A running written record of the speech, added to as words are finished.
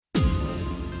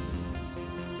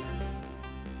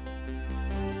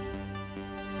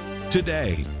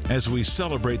Today, as we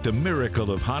celebrate the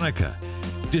miracle of Hanukkah,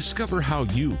 discover how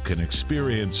you can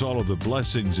experience all of the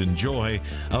blessings and joy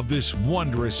of this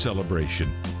wondrous celebration,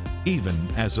 even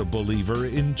as a believer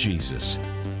in Jesus.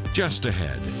 Just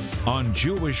ahead on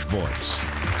Jewish Voice.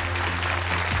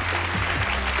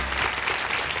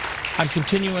 I'm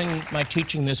continuing my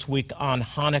teaching this week on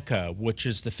Hanukkah, which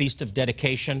is the Feast of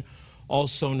Dedication,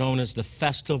 also known as the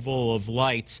Festival of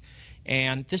Lights.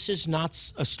 And this is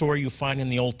not a story you find in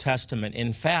the Old Testament.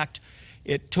 In fact,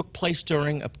 it took place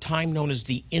during a time known as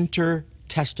the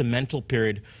intertestamental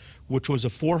period, which was a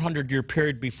 400-year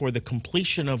period before the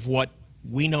completion of what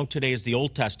we know today as the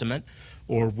Old Testament,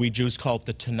 or we Jews call it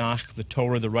the Tanakh, the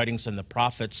Torah, the writings, and the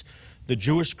prophets, the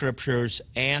Jewish scriptures,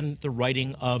 and the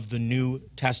writing of the New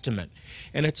Testament.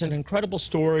 And it's an incredible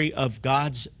story of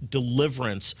God's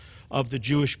deliverance of the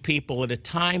Jewish people at a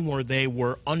time where they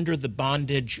were under the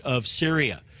bondage of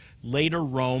Syria. Later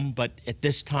Rome, but at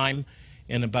this time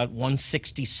in about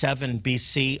 167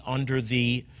 BC under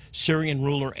the Syrian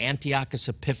ruler Antiochus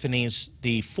Epiphanes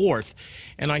IV.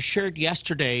 And I shared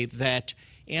yesterday that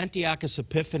Antiochus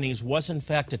Epiphanes was in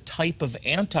fact a type of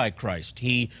Antichrist.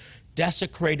 He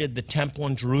desecrated the temple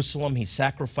in Jerusalem. He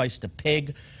sacrificed a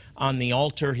pig on the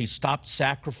altar. He stopped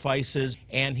sacrifices,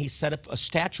 and he set up a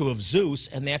statue of Zeus,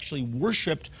 and they actually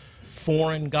worshipped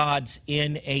foreign gods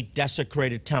in a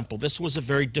desecrated temple. This was a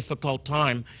very difficult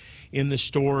time in the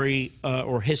story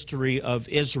or history of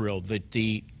Israel.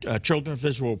 The children of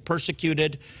Israel were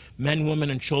persecuted. Men, women,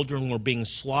 and children were being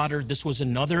slaughtered. This was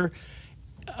another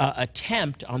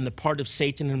attempt on the part of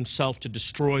Satan himself to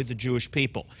destroy the Jewish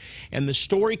people. And the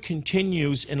story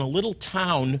continues in a little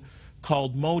town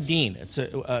called Modin. It's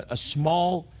a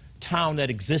small town that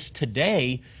exists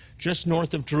today just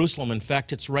north of Jerusalem. In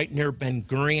fact, it's right near Ben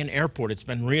Gurion Airport. It's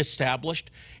been reestablished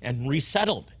and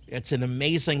resettled. It's an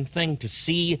amazing thing to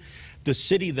see the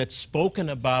city that's spoken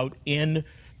about in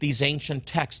these ancient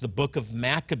texts, the book of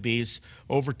Maccabees,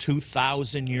 over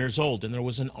 2,000 years old. And there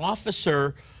was an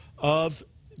officer of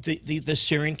the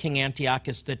Syrian king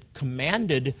Antiochus that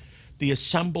commanded the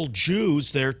assembled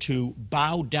Jews there to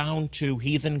bow down to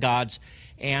heathen gods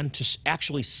and to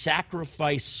actually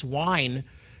sacrifice swine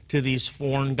to these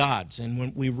foreign gods. And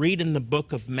when we read in the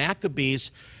book of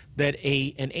Maccabees that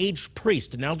an aged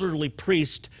priest, an elderly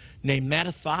priest named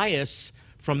Mattathias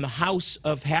from the house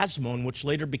of Hasmon, which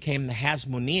later became the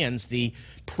Hasmoneans,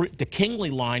 the kingly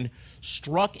line,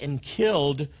 struck and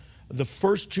killed the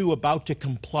first Jew about to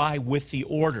comply with the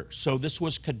order. So this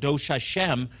was Kadosh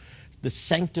Hashem, the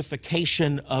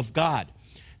sanctification of God.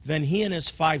 Then he and his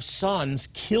 5 sons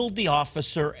killed the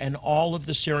officer and all of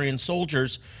the Syrian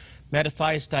soldiers.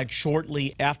 Mattathias died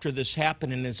shortly after this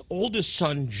happened, and his oldest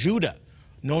son, Judah,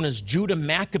 known as Judah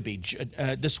Maccabee,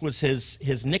 this was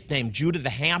his nickname, Judah the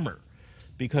Hammer,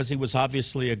 because he was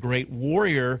obviously a great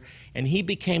warrior, and he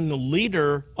became the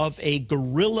leader of a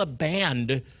guerrilla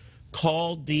band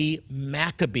called the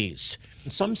Maccabees.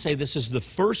 Some say this is the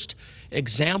first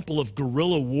example of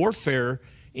guerrilla warfare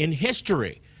in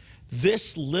history.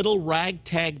 This little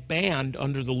ragtag band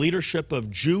under the leadership of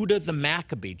Judah the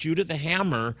Maccabee, Judah the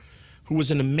Hammer, who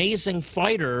was an amazing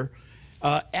fighter,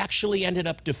 actually ended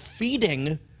up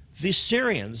defeating the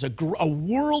Syrians, a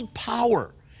world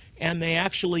power, and they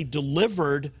actually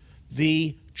delivered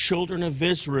the children of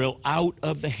Israel out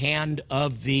of the hand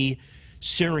of the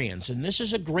Syrians. And this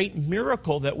is a great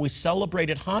miracle that we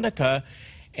celebrate at Hanukkah.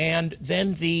 And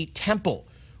then the temple,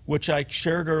 which I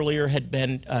shared earlier, had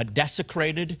been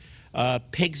desecrated.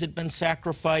 Pigs had been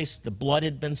sacrificed. The blood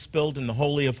had been spilled in the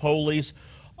Holy of Holies.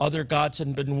 Other gods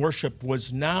had been worshipped,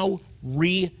 was now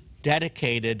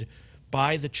rededicated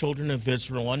by the children of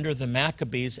Israel under the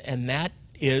Maccabees, and that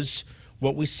is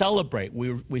what we celebrate.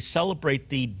 We celebrate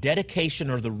the dedication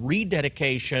or the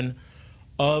rededication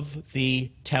of the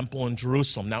temple in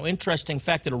Jerusalem. Now, interesting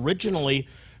fact that originally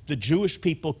the Jewish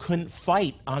people couldn't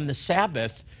fight on the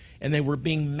Sabbath, and they were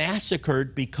being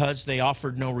massacred because they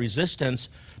offered no resistance.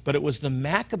 But it was the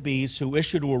Maccabees who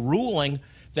issued a ruling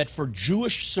that for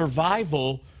Jewish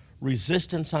survival,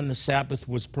 resistance on the Sabbath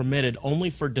was permitted only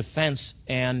for defense,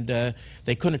 and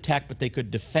they couldn't attack, but they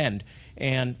could defend.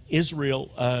 And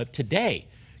Israel today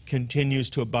continues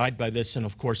to abide by this and,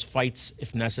 of course, fights,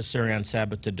 if necessary, on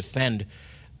Sabbath to defend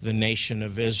the nation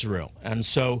of Israel. And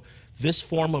so this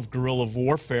form of guerrilla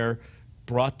warfare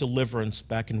brought deliverance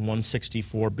back in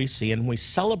 164 BC, and we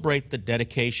celebrate the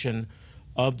dedication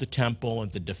of the temple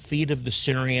and the defeat of the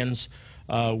Syrians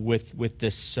with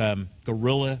this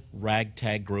guerrilla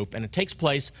ragtag group. And it takes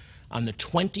place on the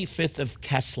 25th of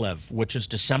Kislev, which is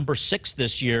December 6th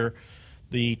this year,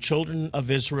 the children of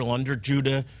Israel under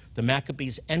Judah, the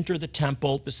Maccabees, enter the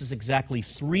temple. This is exactly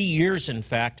 3 years, in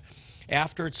fact,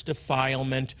 after its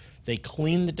defilement. They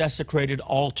clean the desecrated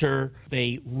altar.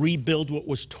 They rebuild what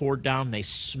was torn down. They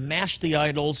smash the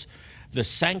idols. The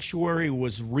sanctuary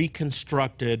was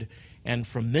reconstructed. And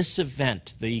from this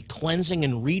event, the cleansing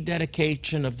and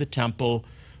rededication of the temple,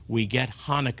 we get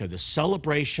Hanukkah, the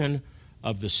celebration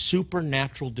of the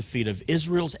supernatural defeat of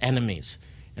Israel's enemies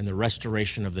and the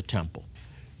restoration of the temple.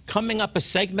 Coming up, a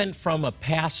segment from a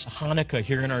past Hanukkah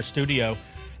here in our studio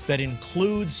that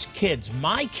includes kids.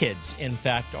 My kids, in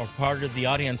fact, are part of the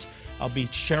audience. I'll be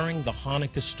sharing the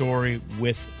Hanukkah story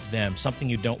with them, something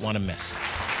you don't want to miss.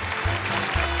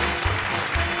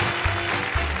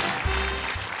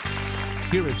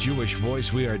 Here at Jewish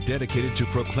Voice, we are dedicated to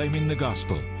proclaiming the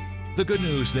gospel. The good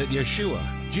news that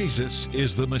Yeshua, Jesus,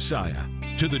 is the Messiah,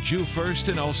 to the Jew first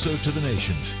and also to the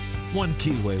nations. One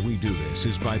key way we do this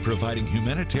is by providing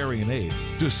humanitarian aid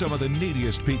to some of the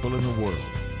neediest people in the world.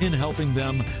 In helping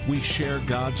them, we share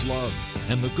God's love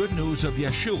and the good news of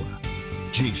Yeshua,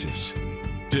 Jesus.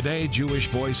 Today, Jewish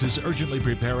Voice is urgently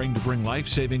preparing to bring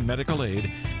life-saving medical aid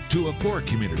to a poor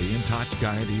community in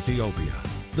Tachgayat, Ethiopia.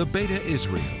 The Beta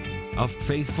Israel, a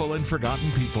faithful and forgotten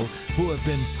people who have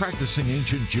been practicing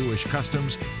ancient Jewish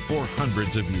customs for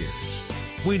hundreds of years.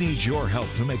 We need your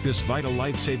help to make this vital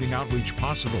life-saving outreach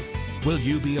possible. Will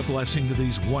you be a blessing to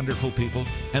these wonderful people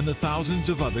and the thousands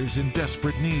of others in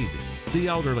desperate need? The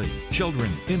elderly,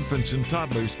 children, infants, and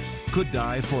toddlers could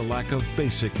die for lack of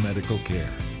basic medical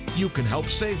care. You can help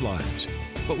save lives,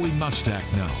 but we must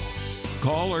act now.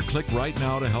 Call or click right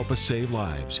now to help us save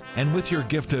lives. And with your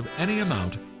gift of any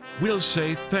amount, we'll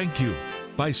say thank you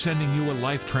by sending you a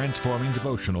life-transforming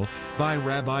devotional by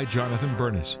Rabbi Jonathan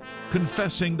Bernis,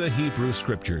 Confessing the Hebrew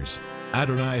Scriptures.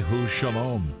 Adonai Hu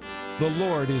Shalom. The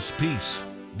Lord is peace.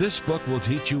 This book will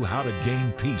teach you how to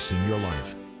gain peace in your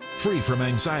life, free from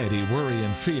anxiety, worry,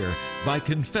 and fear by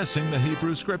confessing the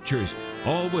Hebrew Scriptures,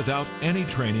 all without any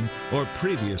training or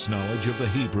previous knowledge of the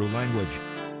Hebrew language.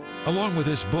 Along with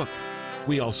this book,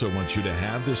 we also want you to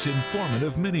have this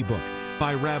informative mini-book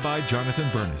by Rabbi Jonathan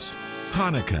Bernis,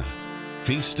 Hanukkah,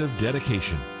 Feast of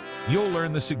Dedication. You'll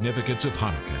learn the significance of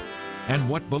Hanukkah and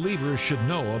what believers should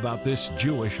know about this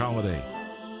Jewish holiday.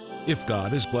 If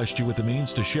God has blessed you with the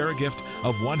means to share a gift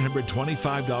of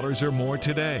 $125 or more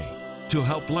today to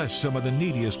help bless some of the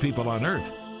neediest people on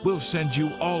earth, we'll send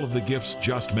you all of the gifts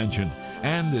just mentioned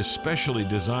and this specially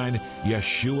designed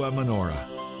Yeshua menorah.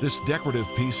 This decorative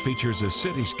piece features a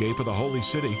cityscape of the holy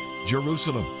city,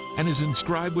 Jerusalem, and is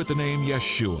inscribed with the name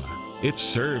Yeshua. It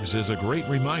serves as a great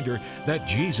reminder that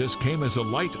Jesus came as a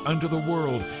light unto the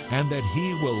world and that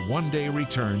he will one day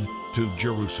return to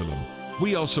Jerusalem.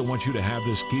 We also want you to have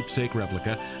this keepsake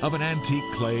replica of an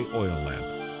antique clay oil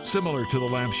lamp. Similar to the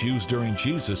lamps used during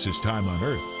Jesus' time on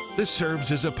earth, this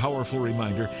serves as a powerful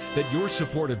reminder that your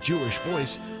support of Jewish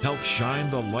Voice helps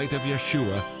shine the light of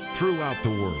Yeshua throughout the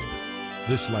world.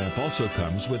 This lamp also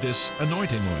comes with this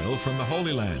anointing oil from the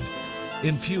Holy Land,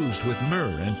 infused with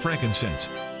myrrh and frankincense.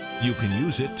 You can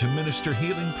use it to minister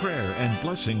healing prayer and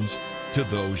blessings to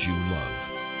those you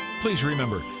love. Please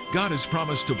remember, God has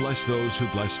promised to bless those who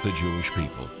bless the Jewish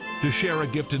people. To share a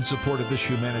gift in support of this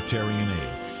humanitarian aid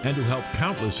and to help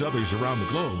countless others around the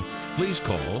globe, please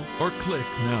call or click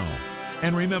now.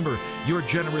 And remember, your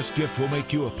generous gift will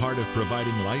make you a part of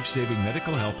providing life-saving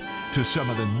medical help to some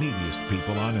of the neediest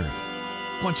people on earth.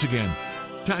 Once again,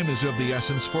 time is of the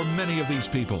essence for many of these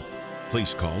people.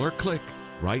 Please call or click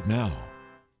right now.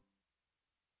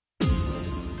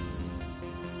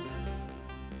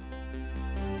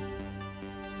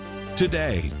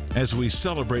 Today, as we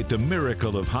celebrate the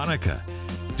miracle of Hanukkah,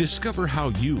 discover how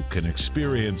you can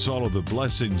experience all of the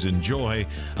blessings and joy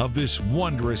of this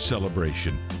wondrous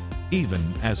celebration,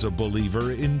 even as a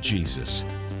believer in Jesus.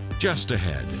 Just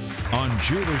ahead on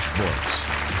Jewish Voice.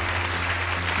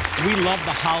 We love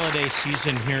the holiday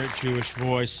season here at Jewish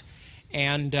Voice,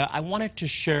 and I wanted to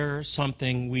share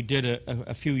something we did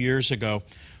a few years ago.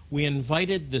 We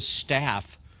invited the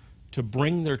staff to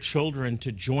bring their children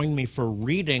to join me for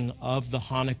reading of the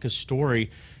Hanukkah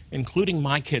story, including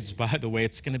my kids, by the way.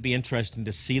 It's going to be interesting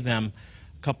to see them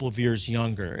a couple of years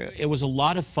younger. It was a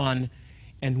lot of fun,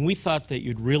 and we thought that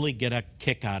you'd really get a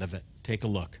kick out of it. Take a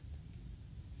look.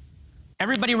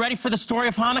 Everybody ready for the story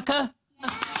of Hanukkah? Yeah!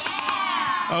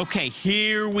 Okay,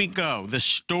 here we go. The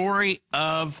story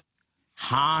of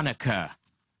Hanukkah.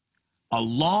 A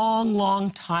long,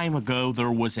 long time ago, there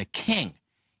was a king,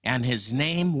 and his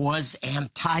name was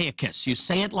Antiochus. You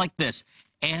say it like this,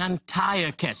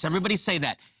 Antiochus. Everybody say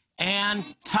that.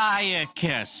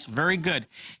 Antiochus. Very good.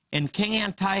 And King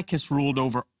Antiochus ruled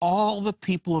over all the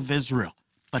people of Israel.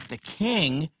 But the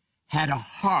king had a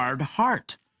hard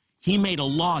heart. He made a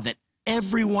law that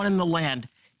everyone in the land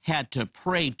had to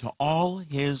pray to all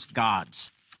his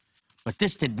gods. But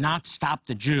this did not stop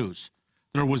the Jews.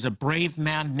 There was a brave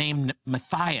man named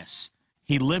Matthias.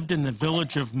 He lived in the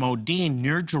village of Modin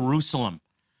near Jerusalem.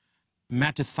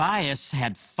 Matthias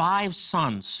had 5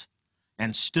 sons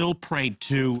and still prayed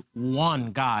to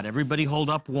one God. Everybody hold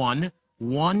up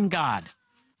one God.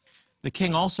 The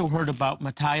king also heard about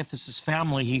Matthias'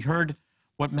 family. He heard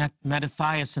what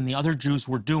Matthias and the other Jews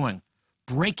were doing,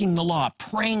 breaking the law,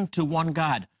 praying to one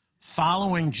God,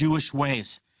 following Jewish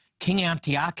ways. King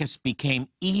Antiochus became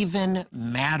even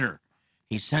madder.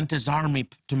 He sent his army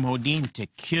to Modin to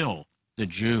kill the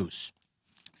Jews.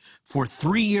 For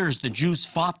 3 years, the Jews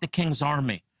fought the king's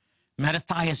army.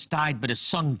 Matthias died, but his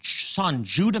son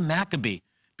Judah Maccabee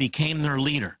became their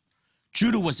leader.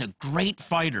 Judah was a great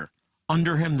fighter.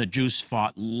 Under him, the Jews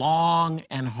fought long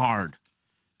and hard.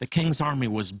 The king's army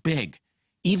was big.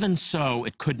 Even so,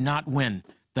 it could not win.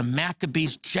 The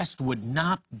Maccabees just would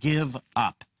not give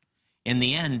up. In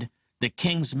the end, the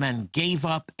king's men gave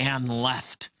up and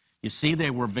left. You see,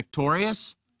 they were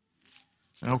victorious?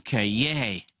 Okay,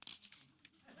 yay.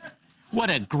 What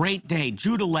a great day.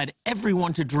 Judah led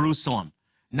everyone to Jerusalem.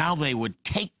 Now they would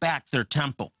take back their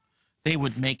temple. They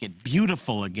would make it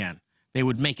beautiful again. They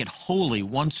would make it holy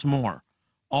once more.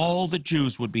 All the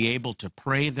Jews would be able to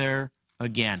pray there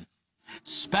again.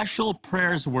 Special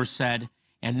prayers were said,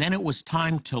 and then it was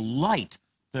time to light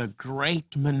the great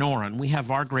menorah. And we have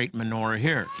our great menorah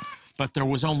here. But there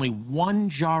was only 1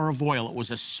 jar of oil. It was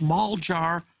a small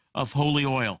jar of holy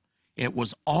oil. It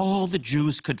was all the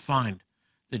Jews could find.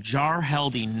 The jar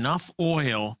held enough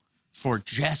oil for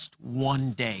just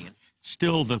 1 day.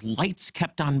 Still, the lights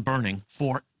kept on burning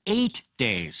for 8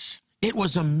 days. It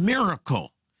was a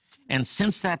miracle. And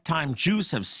since that time,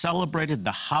 Jews have celebrated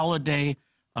the holiday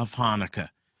of Hanukkah.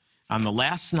 On the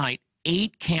last night,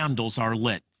 8 candles are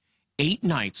lit, 8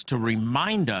 nights to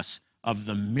remind us of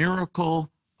the miracle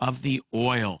of the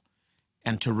oil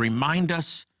and to remind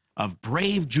us of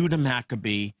brave Judah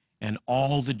Maccabee and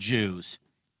all the Jews.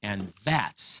 And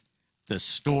that's the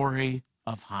story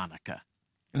of Hanukkah.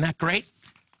 Isn't that great?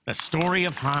 The story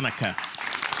of Hanukkah.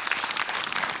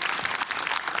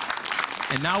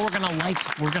 And now we're going to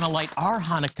light our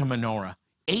Hanukkah menorah.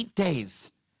 8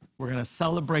 days. We're going to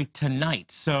celebrate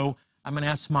tonight. So I'm going to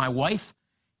ask my wife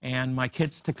and my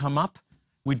kids to come up.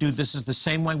 This is the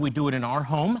same way we do it in our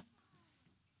home.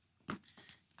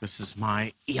 This is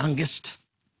my youngest.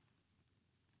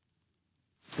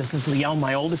 This is Liel,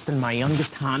 my oldest, and my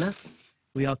youngest, Hannah.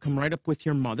 Liel, come right up with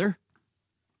your mother.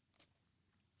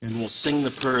 And we'll sing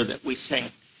the prayer that we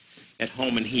sing at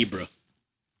home in Hebrew.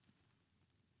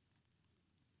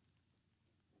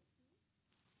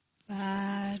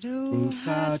 Baruch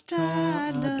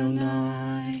atah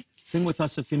Adonai. Sing with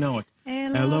us if you know it.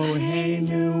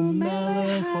 Eloheinu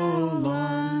melech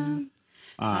olam,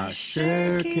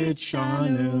 asher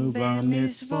kitshanu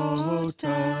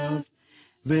b'mitzvotav,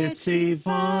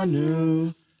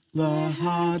 v'tzivanu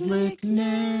lahadlik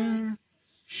ner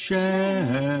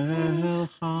shel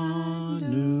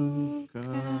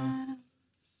Chanukah.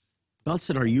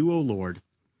 Blessed are you, O Lord,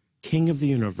 King of the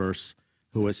universe,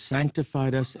 who has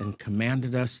sanctified us and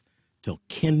commanded us to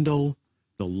kindle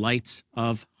the lights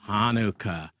of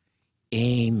Hanukkah.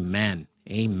 Amen.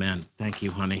 Amen. Thank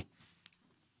you, honey.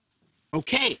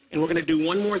 Okay, and we're going to do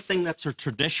one more thing that's a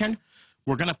tradition.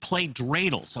 We're going to play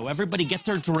dreidel. So everybody get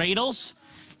their dreidels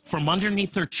from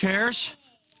underneath their chairs.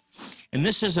 And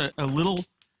this is a little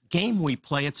game we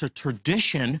play. It's a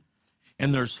tradition,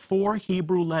 and there's 4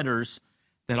 Hebrew letters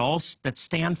that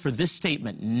stand for this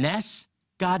statement: Nes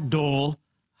Gadol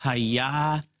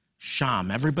Haya Sham.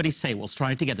 Everybody say, let's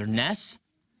try it together. Nes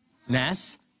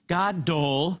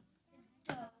Gadol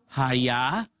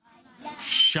Haya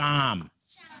Sham.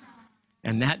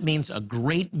 And that means a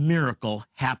great miracle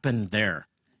happened there.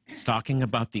 It's talking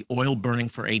about the oil burning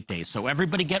for 8 days. So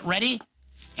everybody get ready,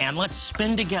 and let's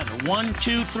spin together. 1,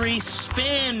 2, 3,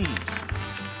 spin.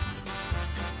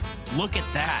 Look at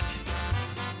that.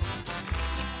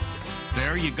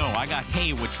 There you go. I got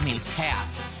hay, which means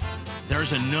half.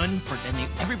 There's a nun, and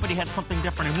everybody had something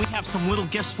different. And we have some little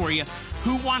gifts for you.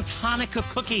 Who wants Hanukkah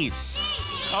cookies?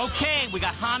 Okay, we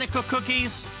got Hanukkah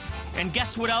cookies. And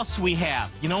guess what else we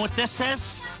have? You know what this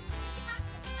is?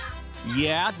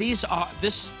 Yeah, this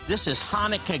is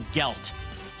Hanukkah Geld.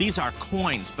 These are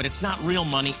coins, but it's not real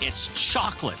money. It's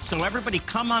chocolate. So everybody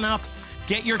come on up,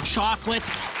 get your chocolate.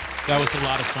 That was a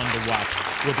lot of fun to watch.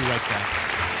 We'll be right back.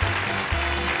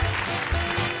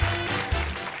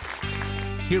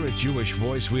 Here at Jewish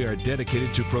Voice, we are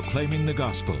dedicated to proclaiming the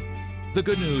gospel. The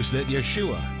good news that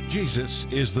Yeshua, Jesus,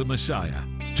 is the Messiah,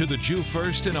 to the Jew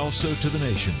first and also to the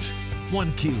nations.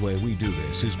 One key way we do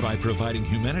this is by providing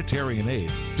humanitarian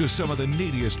aid to some of the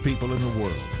neediest people in the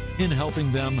world. In helping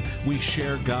them, we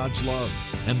share God's love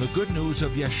and the good news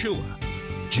of Yeshua,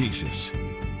 Jesus.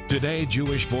 Today,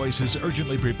 Jewish Voice is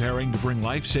urgently preparing to bring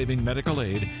life-saving medical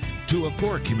aid to a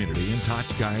poor community in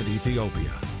Tachgayat,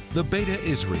 Ethiopia. The Beta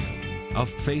Israel, a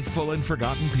faithful and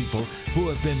forgotten people who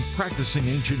have been practicing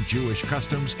ancient Jewish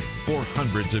customs for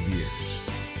hundreds of years.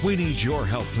 We need your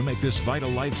help to make this vital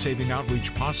life-saving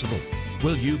outreach possible.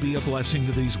 Will you be a blessing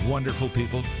to these wonderful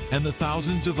people and the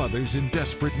thousands of others in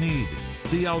desperate need?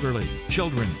 The elderly,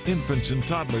 children, infants, and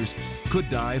toddlers could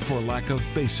die for lack of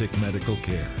basic medical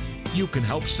care. You can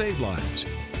help save lives,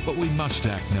 but we must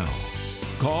act now.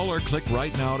 Call or click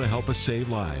right now to help us save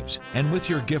lives. And with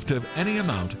your gift of any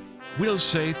amount, we'll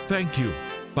say thank you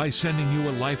by sending you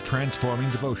a life-transforming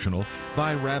devotional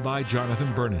by Rabbi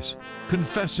Jonathan Bernis,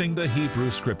 Confessing the Hebrew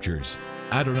Scriptures.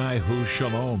 Adonai Hu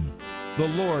Shalom. The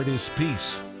Lord is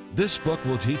peace. This book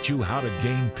will teach you how to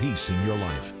gain peace in your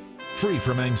life, free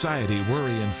from anxiety,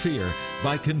 worry, and fear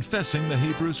by confessing the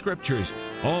Hebrew Scriptures,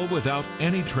 all without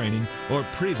any training or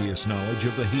previous knowledge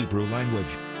of the Hebrew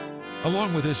language.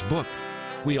 Along with this book,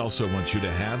 we also want you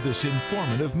to have this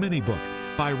informative mini-book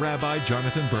by Rabbi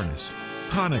Jonathan Bernis,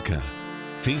 Hanukkah,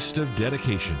 Feast of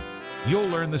Dedication. You'll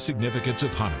learn the significance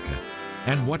of Hanukkah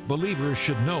and what believers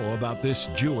should know about this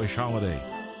Jewish holiday.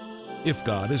 If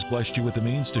God has blessed you with the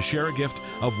means to share a gift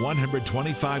of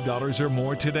 $125 or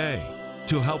more today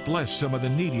to help bless some of the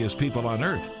neediest people on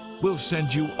earth, we'll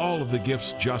send you all of the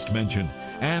gifts just mentioned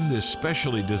and this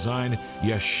specially designed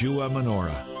Yeshua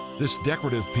menorah. This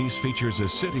decorative piece features a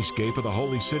cityscape of the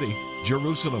holy city,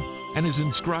 Jerusalem, and is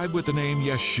inscribed with the name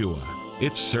Yeshua.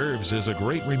 It serves as a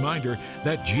great reminder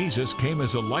that Jesus came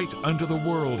as a light unto the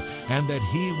world and that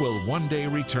he will one day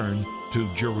return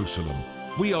to Jerusalem.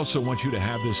 We also want you to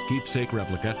have this keepsake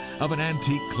replica of an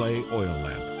antique clay oil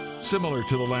lamp, similar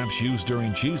to the lamps used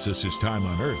during Jesus' time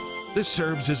on earth. This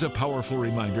serves as a powerful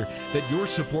reminder that your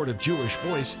support of Jewish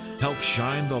Voice helps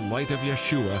shine the light of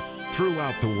Yeshua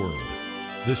throughout the world.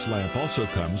 This lamp also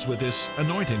comes with this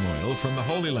anointing oil from the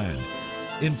Holy Land,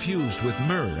 infused with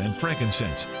myrrh and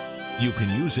frankincense. You can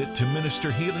use it to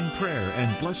minister healing prayer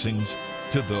and blessings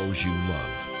to those you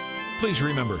love. Please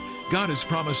remember, God has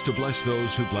promised to bless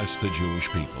those who bless the Jewish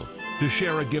people. To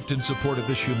share a gift in support of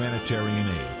this humanitarian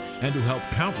aid and to help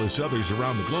countless others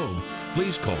around the globe,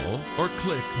 please call or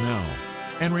click now.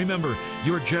 And remember,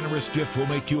 your generous gift will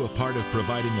make you a part of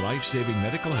providing life-saving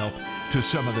medical help to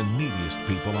some of the neediest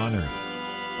people on earth.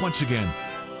 Once again,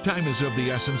 time is of the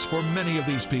essence for many of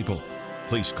these people.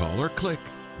 Please call or click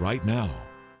right now.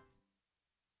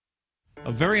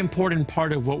 A very important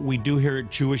part of what we do here at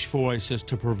Jewish Voice is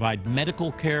to provide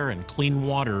medical care and clean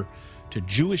water to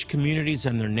Jewish communities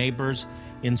and their neighbors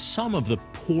in some of the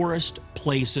poorest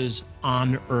places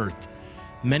on earth.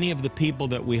 Many of the people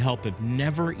that we help have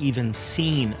never even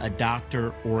seen a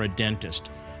doctor or a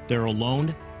dentist. They're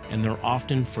alone and they're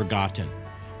often forgotten.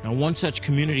 Now, one such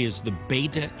community is the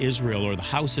Beta Israel, or the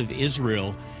House of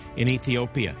Israel in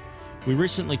Ethiopia. We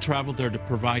recently traveled there to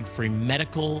provide free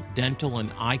medical, dental,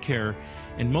 and eye care,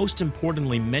 and most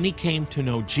importantly, many came to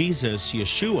know Jesus,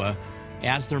 Yeshua,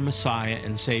 as their Messiah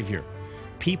and Savior.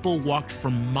 People walked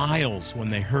for miles when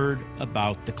they heard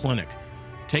about the clinic.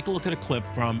 Take a look at a clip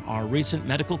from our recent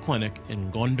medical clinic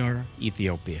in Gondar,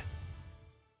 Ethiopia.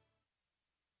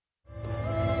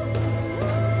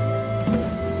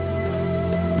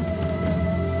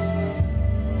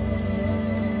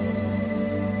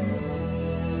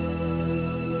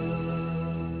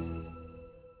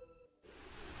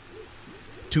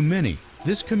 To many,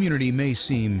 this community may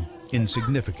seem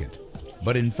insignificant,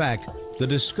 but in fact, the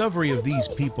discovery of these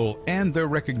people and their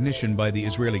recognition by the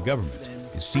Israeli government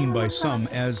is seen by some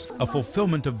as a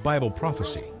fulfillment of Bible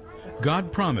prophecy.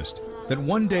 God promised that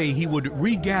one day he would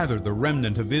regather the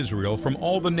remnant of Israel from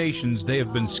all the nations they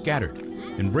have been scattered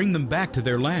and bring them back to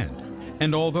their land.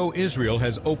 And although Israel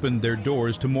has opened their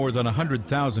doors to more than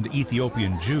 100,000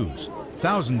 Ethiopian Jews,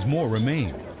 thousands more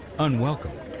remain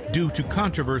unwelcome due to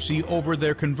controversy over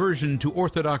their conversion to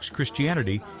Orthodox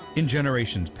Christianity in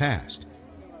generations past.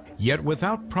 Yet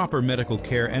without proper medical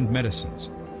care and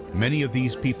medicines, many of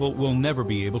these people will never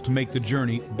be able to make the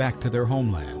journey back to their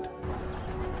homeland.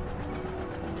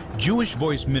 Jewish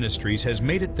Voice Ministries has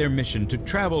made it their mission to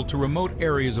travel to remote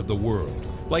areas of the world,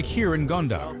 like here in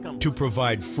Gondar, to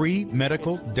provide free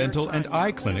medical, dental, and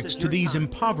eye clinics to these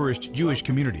impoverished Jewish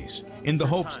communities in the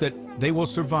hopes that they will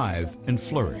survive and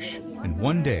flourish, and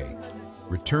one day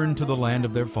return to the land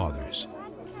of their fathers.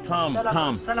 Come,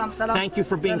 come. Thank you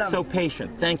for being so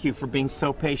patient. Thank you for being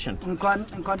so patient.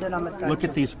 Look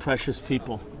at these precious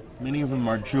people. Many of them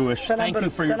are Jewish. Thank you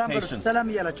for your patience.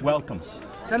 Welcome. Welcome.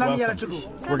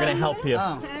 We're going to help you.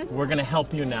 We're going to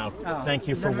help you now. Thank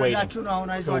you for waiting.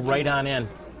 Go right on in.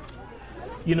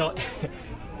 You know,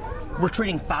 we're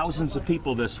treating thousands of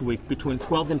people this week. Between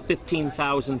 12 and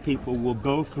 15,000 people will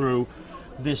go through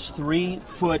this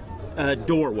 3-foot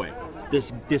doorway,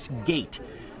 this gate.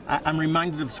 I'm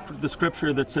reminded of the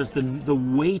scripture that says the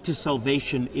way to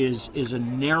salvation is a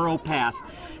narrow path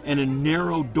and a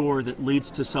narrow door that leads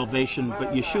to salvation.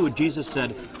 But Yeshua, Jesus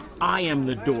said, I am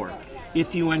the door.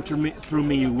 If you enter through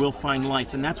me, you will find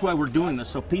life. And that's why we're doing this,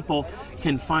 so people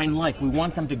can find life. We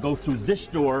want them to go through this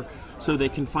door so they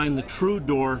can find the true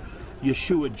door,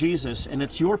 Yeshua, Jesus. And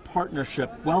it's your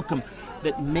partnership, welcome,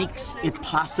 that makes it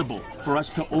possible for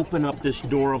us to open up this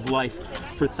door of life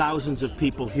for thousands of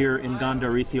people here in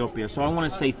Gondar, Ethiopia. So I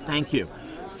want to say thank you.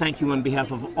 Thank you on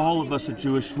behalf of all of us at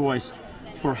Jewish Voice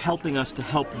for helping us to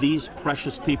help these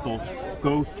precious people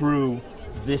go through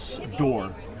this door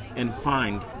and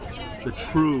find the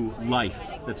true life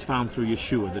that's found through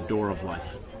Yeshua, the door of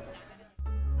life.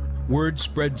 Word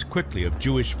spreads quickly of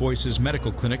Jewish Voice's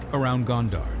medical clinic around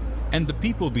Gondar, and the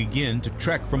people begin to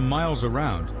trek from miles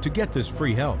around to get this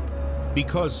free help.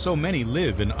 Because so many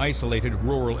live in isolated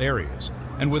rural areas,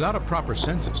 and without a proper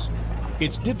census,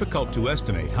 it's difficult to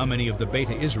estimate how many of the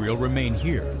Beta Israel remain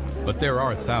here, but there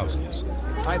are thousands.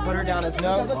 I put her down as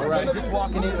no. All right, just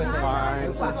walking in with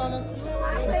her.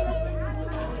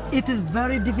 It is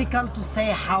very difficult to say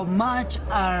how much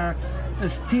are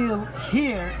still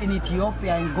here in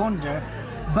Ethiopia, in Gondar,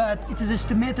 but it is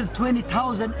estimated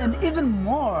 20,000 and even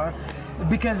more,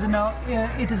 because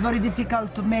it is very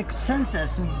difficult to make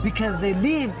census because they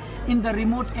live in the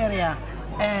remote area,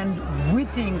 and we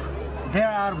think there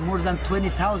are more than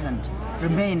 20,000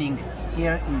 remaining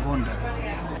here in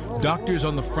Gondar. Doctors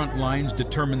on the front lines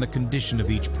determine the condition of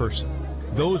each person.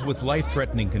 Those with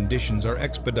life-threatening conditions are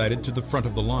expedited to the front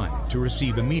of the line to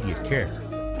receive immediate care.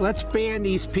 Let's band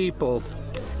these people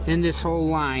in this whole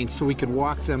line so we could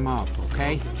walk them up,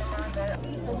 okay?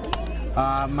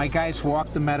 My guys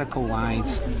walk the medical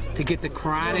lines to get the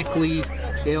chronically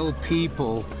ill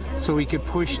people so we could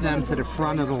push them to the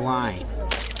front of the line.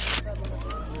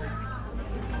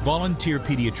 Volunteer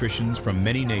pediatricians from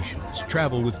many nations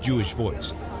travel with Jewish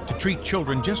Voice to treat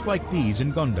children just like these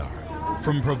in Gondar.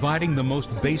 From providing the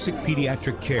most basic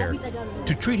pediatric care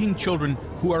to treating children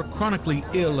who are chronically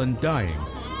ill and dying,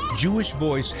 Jewish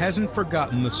Voice hasn't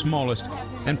forgotten the smallest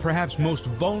and perhaps most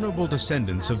vulnerable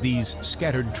descendants of these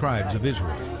scattered tribes of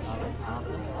Israel.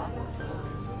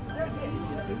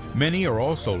 Many are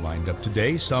also lined up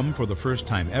today, some for the first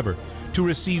time ever, to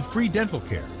receive free dental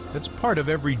care that's part of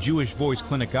every Jewish Voice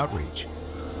clinic outreach.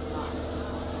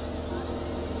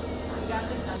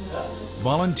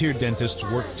 Volunteer dentists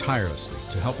work tirelessly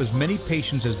to help as many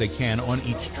patients as they can on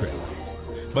each trip.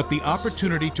 But the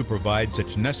opportunity to provide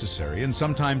such necessary and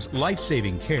sometimes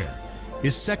life-saving care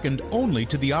is second only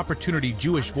to the opportunity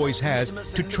Jewish Voice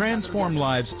has to transform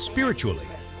lives spiritually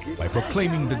by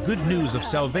proclaiming the good news of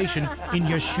salvation in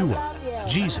Yeshua,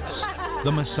 Jesus,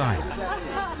 the Messiah.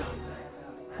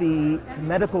 The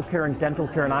medical care and dental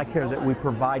care and eye care that we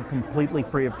provide completely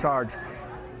free of charge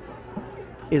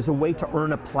is a way to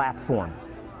earn a platform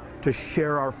to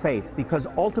share our faith, because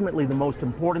ultimately the most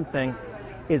important thing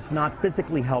is not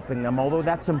physically helping them, although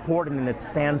that's important and it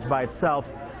stands by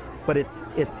itself, but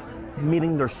it's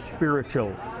meeting their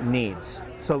spiritual needs.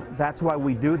 So that's why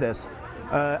we do this.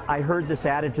 I heard this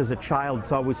adage as a child,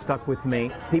 it's always stuck with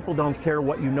me. People don't care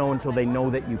what you know until they know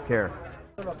that you care.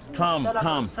 Come,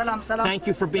 come. Thank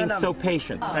you for being so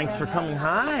patient. Thanks for coming.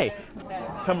 Hi.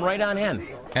 Come right on in.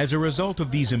 As a result of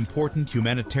these important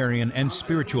humanitarian and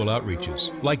spiritual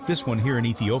outreaches, like this one here in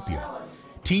Ethiopia,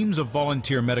 teams of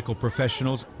volunteer medical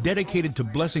professionals dedicated to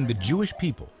blessing the Jewish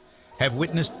people have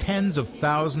witnessed tens of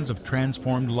thousands of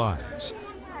transformed lives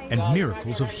and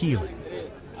miracles of healing.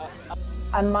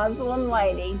 A Muslim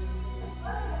lady,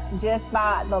 just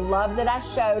by the love that I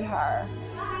showed her,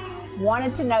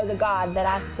 wanted to know the God that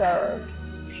I served,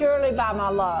 purely by my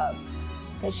love,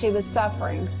 that she was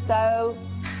suffering so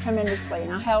tremendously.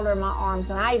 And I held her in my arms,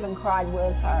 and I even cried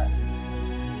with her.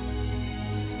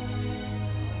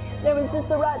 It was just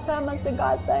the right time. I said,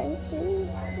 God, thank you,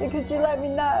 because you let me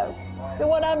know that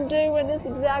what I'm doing is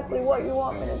exactly what you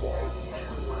want me to do.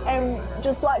 And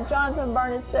just like Jonathan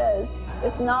Burnett says,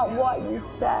 it's not what you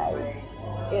say,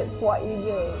 it's what you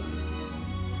do.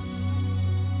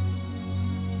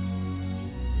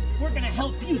 We're going to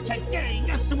help you today.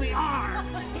 Yes, we are.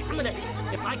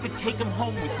 If I could take them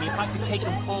home with me, if I could take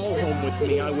them all home with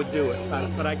me, I would do it.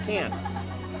 But I can't.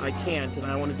 I can't, and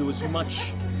I want to do as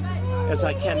much as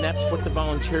I can. That's what the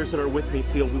volunteers that are with me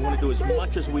feel. We want to do as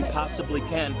much as we possibly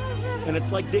can. And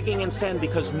it's like digging in sand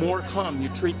because more come. You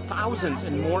treat thousands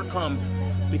and more come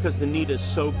because the need is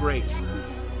so great.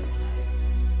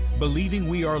 Believing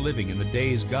we are living in the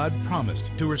days God promised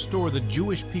to restore the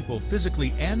Jewish people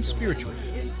physically and spiritually,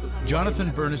 Jonathan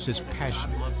Bernis is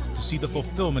passionate to see the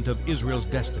fulfillment of Israel's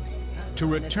destiny, to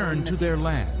return to their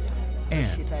land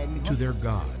and to their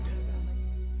God.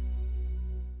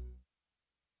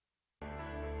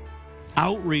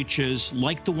 Outreaches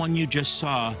like the one you just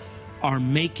saw are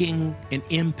making an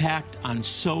impact on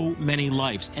so many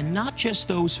lives, and not just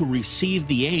those who receive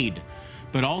the aid,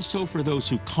 but also for those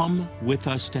who come with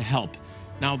us to help.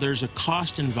 Now, there's a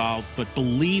cost involved, but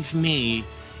believe me,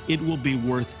 it will be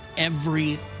worth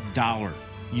every dollar.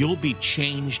 You'll be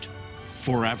changed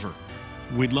forever.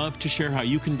 We'd love to share how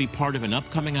you can be part of an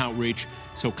upcoming outreach,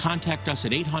 so contact us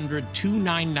at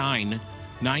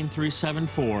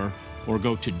 800-299-9374 or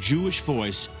go to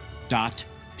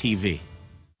jewishvoice.tv.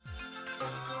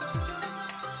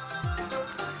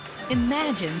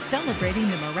 Imagine celebrating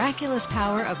the miraculous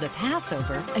power of the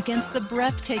Passover against the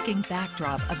breathtaking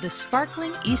backdrop of the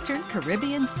sparkling Eastern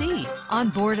Caribbean Sea on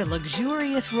board a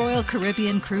luxurious Royal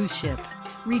Caribbean cruise ship.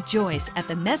 Rejoice at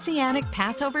the Messianic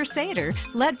Passover Seder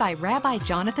led by Rabbi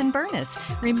Jonathan Bernis,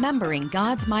 remembering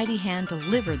God's mighty hand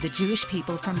delivered the Jewish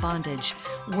people from bondage.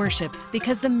 Worship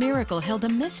because the miracle held a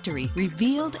mystery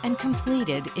revealed and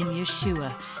completed in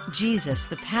Yeshua, Jesus,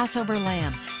 the Passover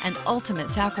Lamb, an ultimate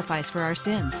sacrifice for our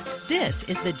sins. This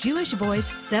is the Jewish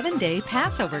Voice 7-day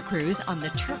Passover cruise on the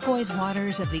turquoise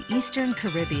waters of the Eastern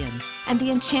Caribbean and the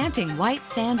enchanting white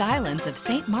sand islands of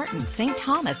St. Martin, St.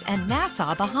 Thomas, and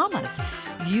Nassau, Bahamas.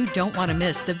 You don't want to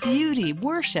miss the beauty,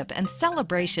 worship, and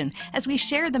celebration as we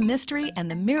share the mystery and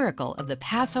the miracle of the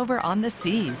Passover on the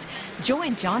seas.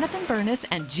 Join Jonathan Bernis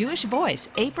and Jewish Voice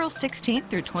April 16th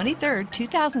through 23rd,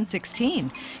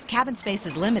 2016. Cabin space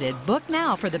is limited. Book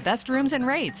now for the best rooms and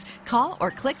rates. Call or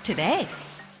click today.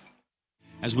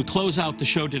 As we close out the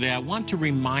show today, I want to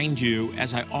remind you,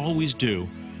 as I always do,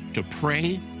 to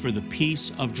pray for the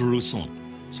peace of Jerusalem.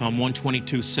 Psalm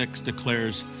 122:6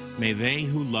 declares, "May they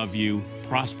who love you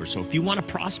prosper." So if you want to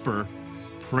prosper,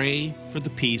 pray for the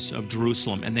peace of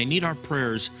Jerusalem. And they need our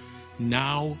prayers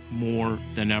now more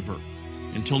than ever.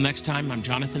 Until next time, I'm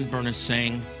Jonathan Bernis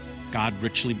saying, God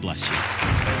richly bless you.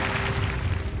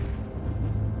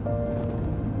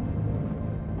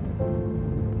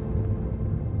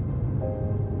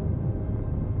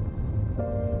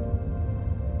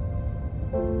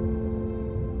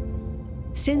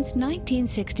 Since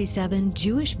 1967,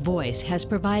 Jewish Voice has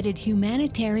provided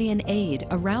humanitarian aid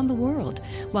around the world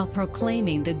while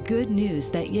proclaiming the good news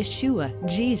that Yeshua,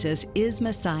 Jesus, is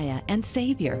Messiah and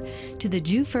Savior to the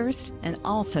Jew first and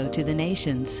also to the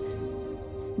nations.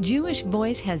 Jewish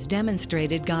Voice has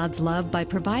demonstrated God's love by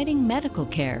providing medical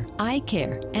care, eye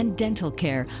care, and dental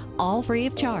care, all free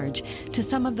of charge, to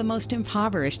some of the most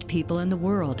impoverished people in the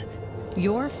world.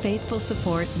 Your faithful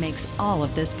support makes all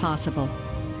of this possible.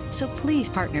 So please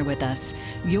partner with us.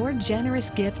 Your generous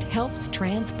gift helps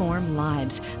transform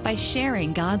lives by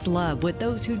sharing God's love with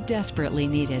those who desperately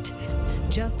need it.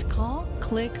 Just call,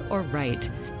 click, or write.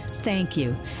 Thank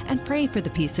you, and pray for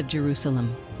the peace of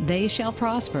Jerusalem. They shall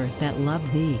prosper that love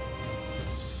thee.